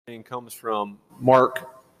Comes from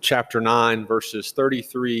Mark chapter 9, verses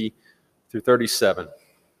 33 through 37.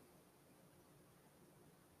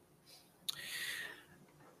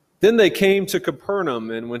 Then they came to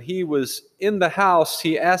Capernaum, and when he was in the house,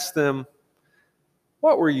 he asked them,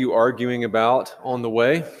 "What were you arguing about on the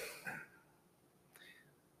way?"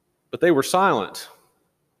 But they were silent,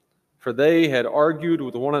 for they had argued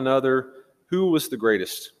with one another who was the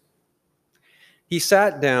greatest. He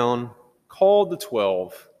sat down, called the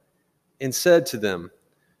 12, and said to them,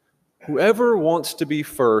 "Whoever wants to be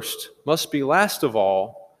first must be last of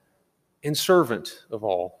all and servant of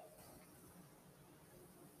all."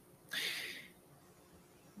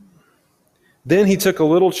 Then he took a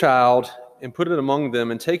little child and put it among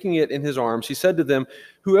them, and taking it in his arms, he said to them,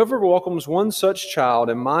 "Whoever welcomes one such child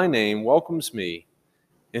in my name welcomes me,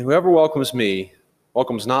 and whoever welcomes me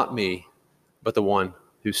welcomes not me, but the one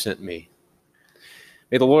who sent me."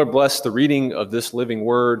 May the Lord bless the reading of this living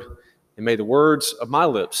word, and may the words of my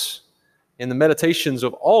lips and the meditations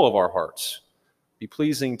of all of our hearts be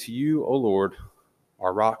pleasing to you, O Lord,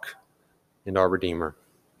 our rock and our Redeemer.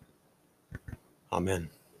 Amen.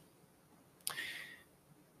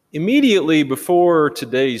 Immediately before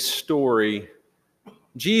today's story,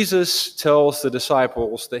 Jesus tells the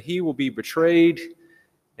disciples that he will be betrayed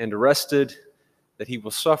and arrested, that he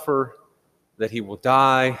will suffer, that he will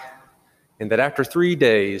die, and that after 3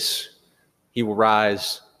 days he will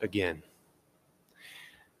rise again.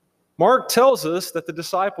 Mark tells us that the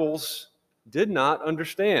disciples did not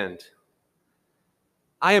understand.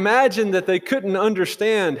 I imagine that they couldn't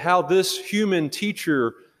understand how this human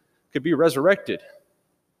teacher could be resurrected.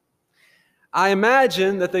 I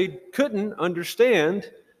imagine that they couldn't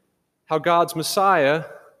understand how God's Messiah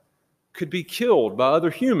could be killed by other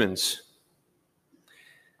humans.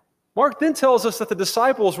 Mark then tells us that the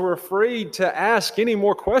disciples were afraid to ask any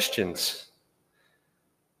more questions.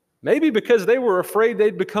 Maybe because they were afraid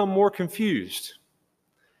they'd become more confused.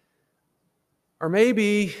 Or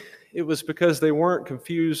maybe it was because they weren't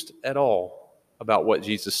confused at all about what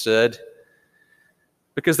Jesus said,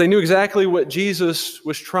 because they knew exactly what Jesus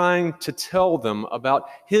was trying to tell them about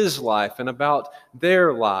his life and about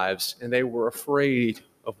their lives, and they were afraid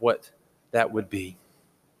of what that would be.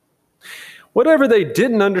 Whatever they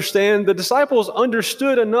didn't understand, the disciples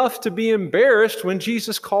understood enough to be embarrassed when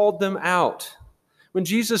Jesus called them out, when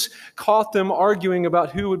Jesus caught them arguing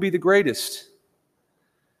about who would be the greatest.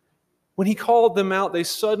 When he called them out, they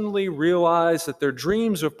suddenly realized that their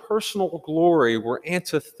dreams of personal glory were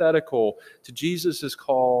antithetical to Jesus'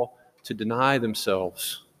 call to deny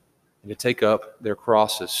themselves and to take up their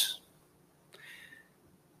crosses.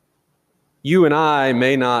 You and I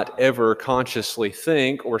may not ever consciously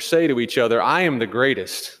think or say to each other, "I am the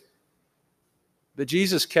greatest." But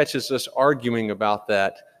Jesus catches us arguing about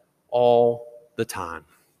that all the time.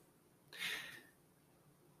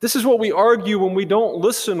 This is what we argue when we don't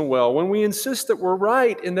listen well, when we insist that we're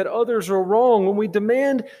right and that others are wrong, when we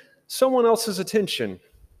demand someone else's attention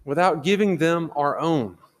without giving them our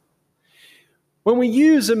own. When we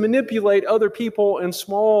use and manipulate other people in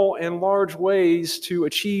small and large ways to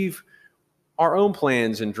achieve our own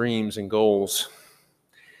plans and dreams and goals.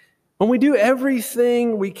 When we do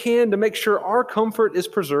everything we can to make sure our comfort is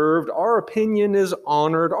preserved, our opinion is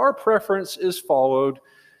honored, our preference is followed,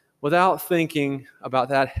 without thinking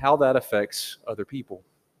about how that affects other people.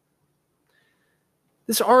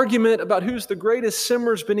 This argument about who's the greatest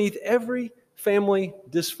simmers beneath every family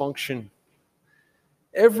dysfunction.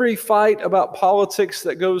 Every fight about politics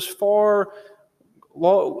that goes far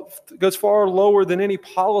lower than any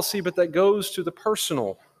policy, but that goes to the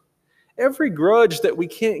personal. Every grudge that we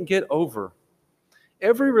can't get over.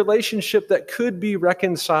 Every relationship that could be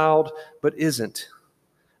reconciled but isn't.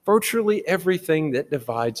 Virtually everything that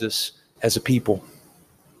divides us as a people.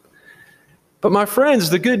 But my friends,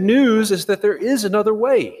 the good news is that there is another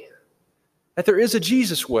way. That there is a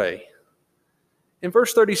Jesus way. In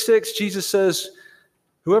verse 36, Jesus says,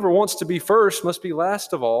 "Whoever wants to be first must be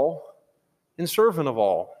last of all and servant of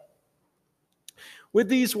all." With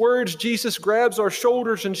these words, Jesus grabs our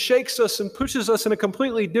shoulders and shakes us and pushes us in a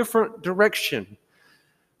completely different direction.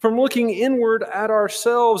 From looking inward at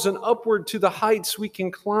ourselves and upward to the heights we can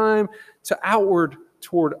climb, to outward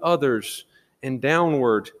toward others and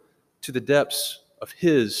downward to the depths of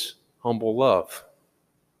his humble love.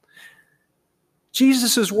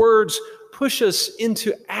 Jesus' words push us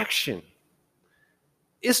into action.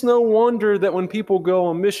 It's no wonder that when people go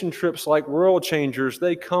on mission trips like World Changers,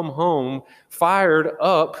 they come home fired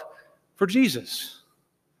up for Jesus.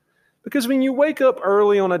 Because when you wake up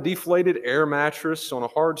early on a deflated air mattress on a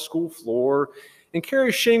hard school floor and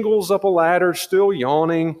carry shingles up a ladder still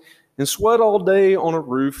yawning and sweat all day on a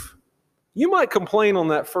roof, you might complain on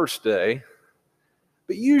that first day,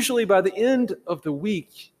 but usually by the end of the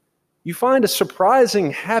week, you find a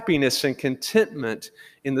surprising happiness and contentment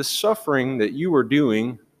in the suffering that you are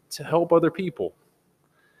doing to help other people.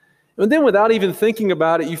 And then without even thinking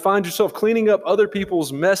about it, you find yourself cleaning up other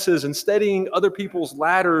people's messes and steadying other people's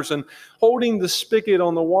ladders and holding the spigot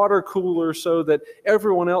on the water cooler so that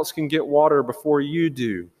everyone else can get water before you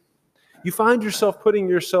do. You find yourself putting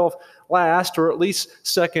yourself last, or at least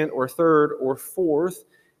second or third or fourth,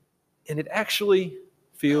 and it actually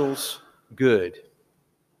feels good.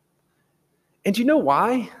 And do you know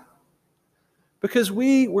why? Because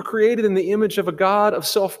we were created in the image of a God of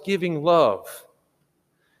self-giving love.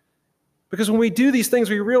 Because when we do these things,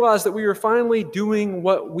 we realize that we are finally doing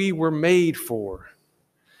what we were made for.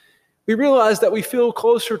 We realize that we feel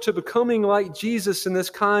closer to becoming like Jesus in this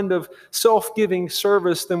kind of self-giving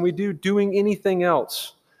service than we do doing anything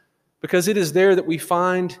else. Because it is there that we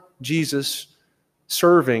find Jesus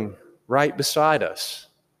serving right beside us.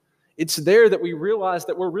 It's there that we realize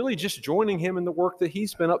that we're really just joining him in the work that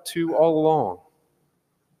he's been up to all along.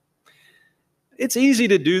 It's easy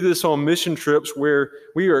to do this on mission trips where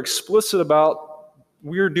we are explicit about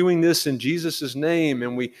we're doing this in Jesus' name,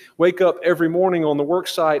 and we wake up every morning on the work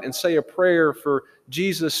site and say a prayer for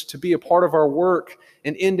Jesus to be a part of our work,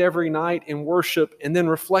 and end every night in worship, and then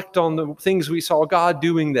reflect on the things we saw God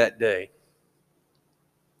doing that day.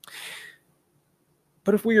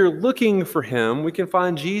 But if we are looking for him, we can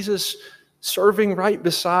find Jesus serving right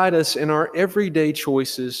beside us in our everyday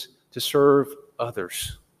choices to serve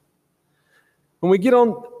others. When we get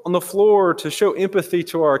on the floor to show empathy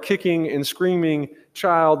to our kicking and screaming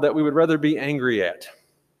child that we would rather be angry at.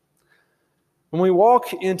 When we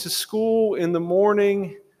walk into school in the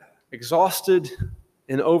morning, exhausted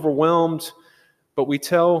and overwhelmed, but we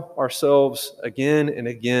tell ourselves again and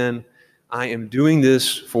again, I am doing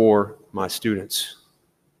this for my students.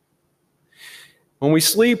 When we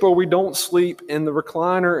sleep or we don't sleep in the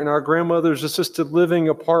recliner in our grandmother's assisted living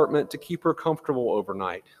apartment to keep her comfortable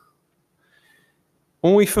overnight.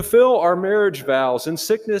 When we fulfill our marriage vows in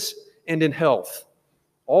sickness and in health,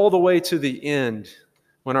 all the way to the end,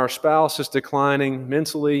 when our spouse is declining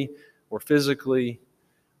mentally or physically,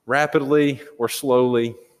 rapidly or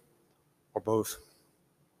slowly, or both.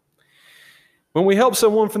 When we help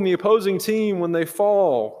someone from the opposing team when they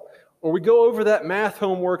fall, or we go over that math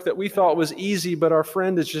homework that we thought was easy, but our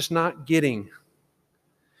friend is just not getting.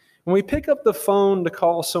 When we pick up the phone to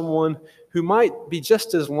call someone who might be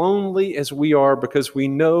just as lonely as we are because we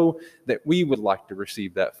know that we would like to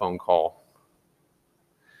receive that phone call.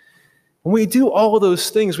 When we do all of those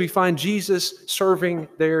things, we find Jesus serving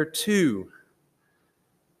there too.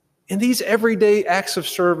 And these everyday acts of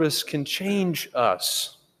service can change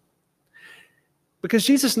us. Because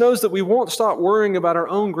Jesus knows that we won't stop worrying about our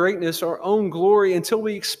own greatness, our own glory, until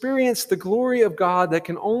we experience the glory of God that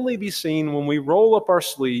can only be seen when we roll up our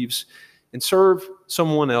sleeves and serve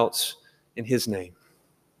someone else in his name.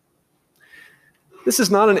 This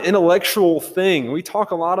is not an intellectual thing. We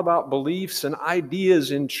talk a lot about beliefs and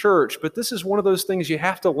ideas in church, but this is one of those things you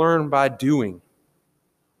have to learn by doing.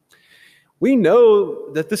 We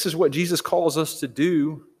know that this is what Jesus calls us to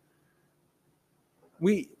do.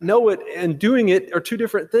 We know it, and doing it are two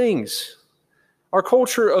different things. Our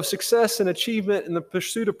culture of success and achievement and the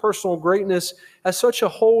pursuit of personal greatness has such a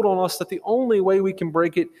hold on us that the only way we can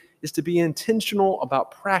break it is to be intentional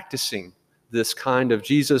about practicing this kind of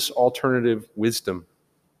Jesus alternative wisdom.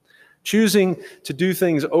 Choosing to do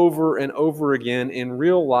things over and over again in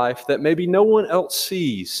real life that maybe no one else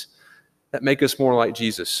sees that make us more like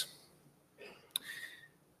Jesus.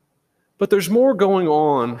 But there's more going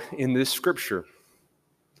on in this scripture.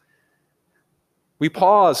 We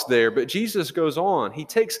pause there, but Jesus goes on. He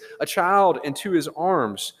takes a child into his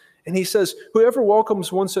arms, and he says, whoever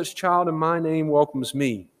welcomes one such child in my name welcomes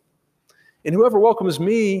me. And whoever welcomes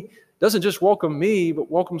me doesn't just welcome me,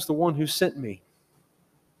 but welcomes the one who sent me.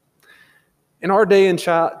 In our day and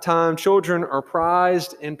time, children are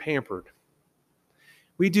prized and pampered.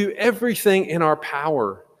 We do everything in our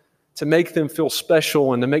power to make them feel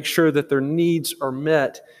special and to make sure that their needs are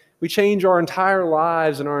met. We change our entire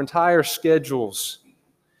lives and our entire schedules.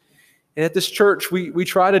 And at this church, we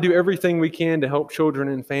try to do everything we can to help children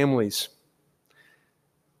and families.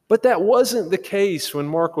 But that wasn't the case when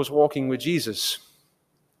Mark was walking with Jesus.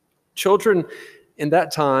 Children in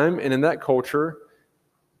that time and in that culture,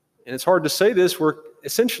 and it's hard to say this, were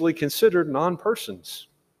essentially considered non-persons.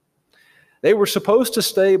 They were supposed to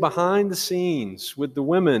stay behind the scenes with the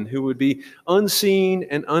women who would be unseen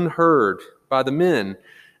and unheard by the men,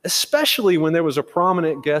 especially when there was a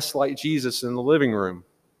prominent guest like Jesus in the living room.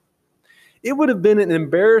 It would have been an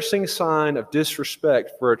embarrassing sign of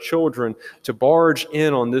disrespect for our children to barge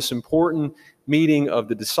in on this important meeting of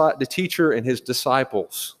the teacher and his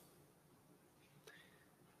disciples.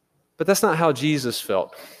 But that's not how Jesus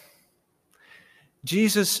felt.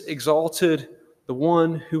 Jesus exalted the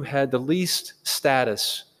one who had the least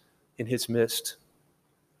status in his midst.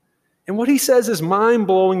 And what he says is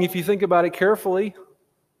mind-blowing if you think about it carefully.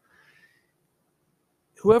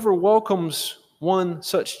 Whoever welcomes one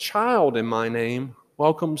such child in my name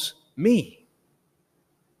welcomes me.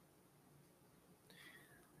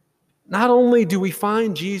 Not only do we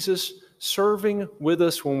find Jesus serving with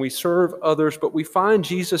us when we serve others, but we find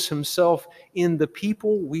Jesus himself in the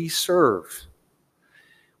people we serve.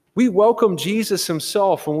 We welcome Jesus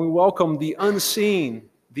himself when we welcome the unseen,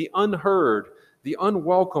 the unheard, the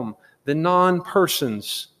unwelcome, the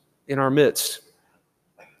non-persons in our midst.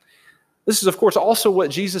 This is, of course, also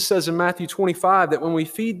what Jesus says in Matthew 25, that when we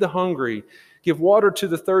feed the hungry, give water to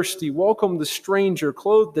the thirsty, welcome the stranger,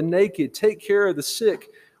 clothe the naked, take care of the sick,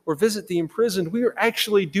 or visit the imprisoned, we are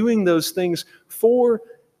actually doing those things for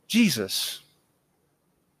Jesus.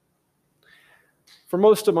 For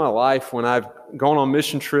most of my life, when I've gone on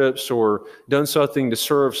mission trips or done something to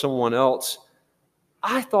serve someone else,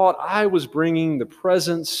 I thought I was bringing the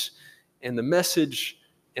presence and the message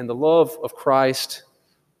and the love of Christ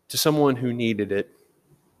to someone who needed it.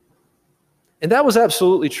 And that was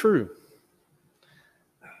absolutely true.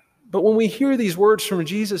 But when we hear these words from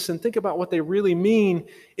Jesus and think about what they really mean,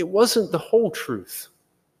 it wasn't the whole truth.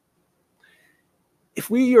 If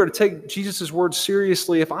we are to take Jesus' words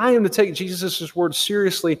seriously, if I am to take Jesus' words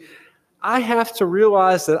seriously, I have to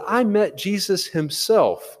realize that I met Jesus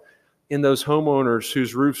himself in those homeowners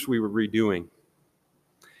whose roofs we were redoing.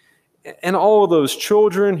 And all of those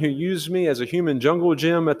children who used me as a human jungle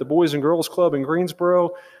gym at the Boys and Girls Club in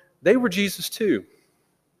Greensboro, they were Jesus too.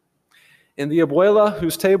 And the abuela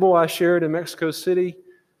whose table I shared in Mexico City,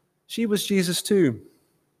 she was Jesus too.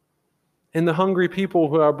 And the hungry people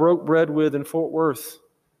who I broke bread with in Fort Worth,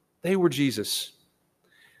 they were Jesus.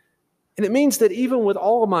 And it means that even with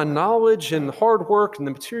all of my knowledge and the hard work and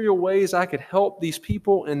the material ways I could help these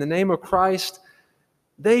people in the name of Christ,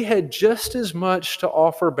 they had just as much to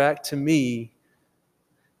offer back to me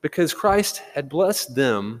because Christ had blessed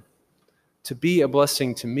them to be a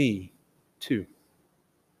blessing to me too.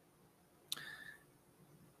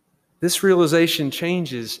 This realization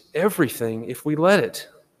changes everything if we let it.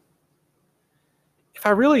 If I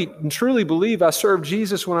really and truly believe I serve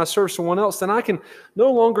Jesus when I serve someone else, then I can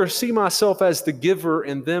no longer see myself as the giver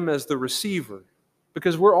and them as the receiver,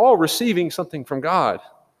 because we're all receiving something from God.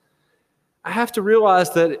 I have to realize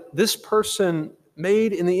that this person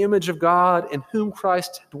made in the image of God in whom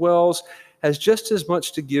Christ dwells has just as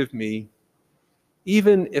much to give me,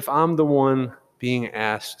 even if I'm the one being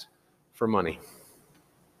asked for money.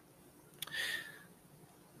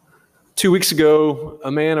 2 weeks ago,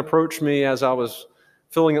 a man approached me as I was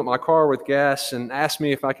filling up my car with gas and asked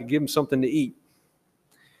me if I could give him something to eat.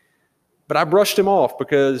 But I brushed him off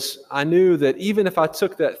because I knew that even if I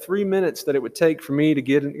took that 3 minutes that it would take for me to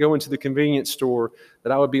go into the convenience store,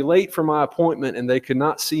 that I would be late for my appointment and they could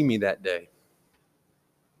not see me that day.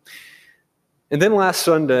 And then last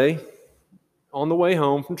Sunday, on the way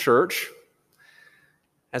home from church,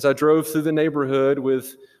 as I drove through the neighborhood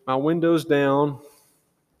with my windows down,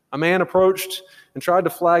 a man approached and tried to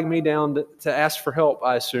flag me down to ask for help,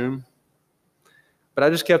 I assume. But I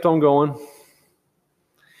just kept on going.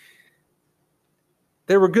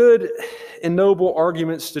 There were good and noble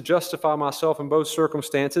arguments to justify myself in both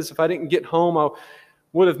circumstances. If I didn't get home, I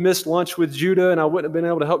would have missed lunch with Judah, and I wouldn't have been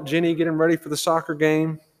able to help Jenny get him ready for the soccer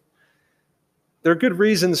game. There are good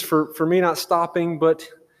reasons for me not stopping, but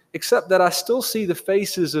except that I still see the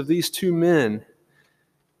faces of these two men,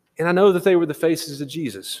 and I know that they were the faces of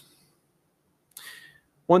Jesus.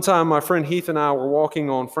 One time, my friend Heath and I were walking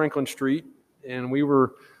on Franklin Street, and we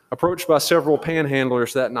were approached by several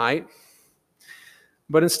panhandlers that night.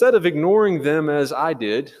 But instead of ignoring them as I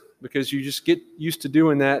did, because you just get used to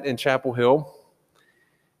doing that in Chapel Hill,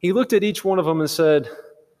 he looked at each one of them and said,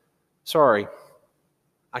 "Sorry,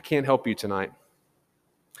 I can't help you tonight."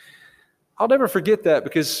 I'll never forget that,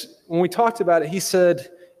 because when we talked about it, he said,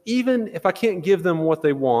 even if I can't give them what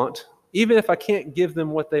they want, even if I can't give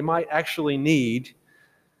them what they might actually need,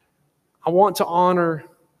 I want to honor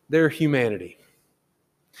their humanity.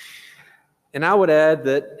 And I would add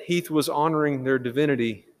that Heath was honoring their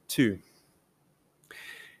divinity too.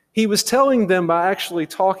 He was telling them by actually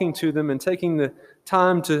talking to them and taking the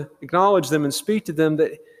time to acknowledge them and speak to them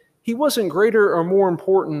that he wasn't greater or more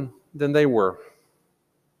important than they were.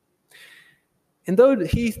 And though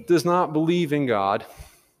Heath does not believe in God,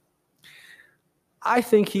 I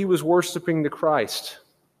think he was worshiping the Christ.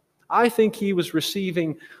 I think he was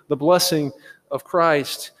receiving the blessing of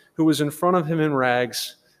Christ, who was in front of him in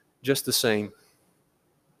rags, just the same.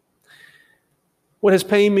 What has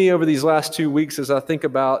pained me over these last 2 weeks as I think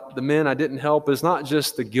about the men I didn't help is not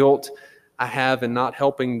just the guilt I have in not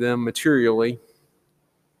helping them materially,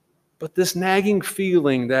 but this nagging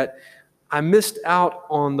feeling that I missed out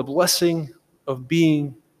on the blessing of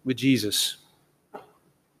being with Jesus.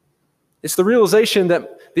 It's the realization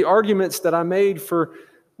that the arguments that I made for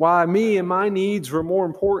why me and my needs were more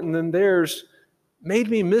important than theirs made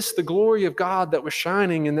me miss the glory of God that was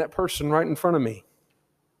shining in that person right in front of me.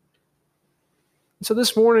 So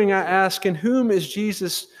this morning I ask, in whom is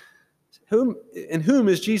Jesus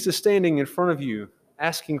standing in front of you,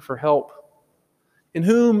 asking for help? In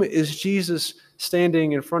whom is Jesus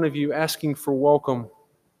standing in front of you, asking for welcome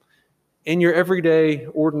in your everyday,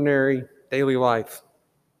 ordinary, daily life?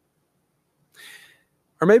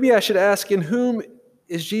 Or maybe I should ask, in whom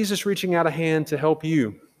is Jesus reaching out a hand to help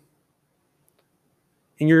you?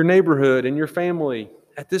 In your neighborhood, in your family,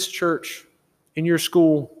 at this church, in your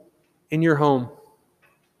school, in your home.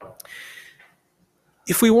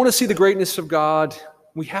 If we want to see the greatness of God,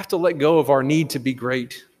 we have to let go of our need to be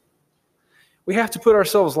great. We have to put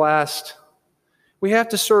ourselves last. We have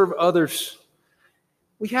to serve others.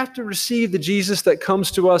 We have to receive the Jesus that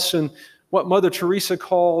comes to us in what Mother Teresa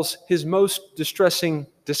calls his most distressing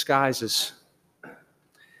disguises.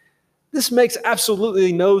 This makes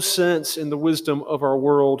absolutely no sense in the wisdom of our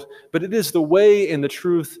world, but it is the way and the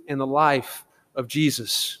truth and the life of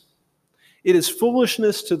Jesus. It is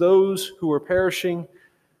foolishness to those who are perishing,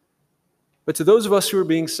 but to those of us who are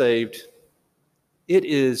being saved, it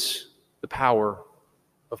is the power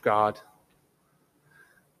of God.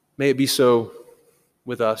 May it be so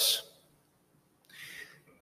with us.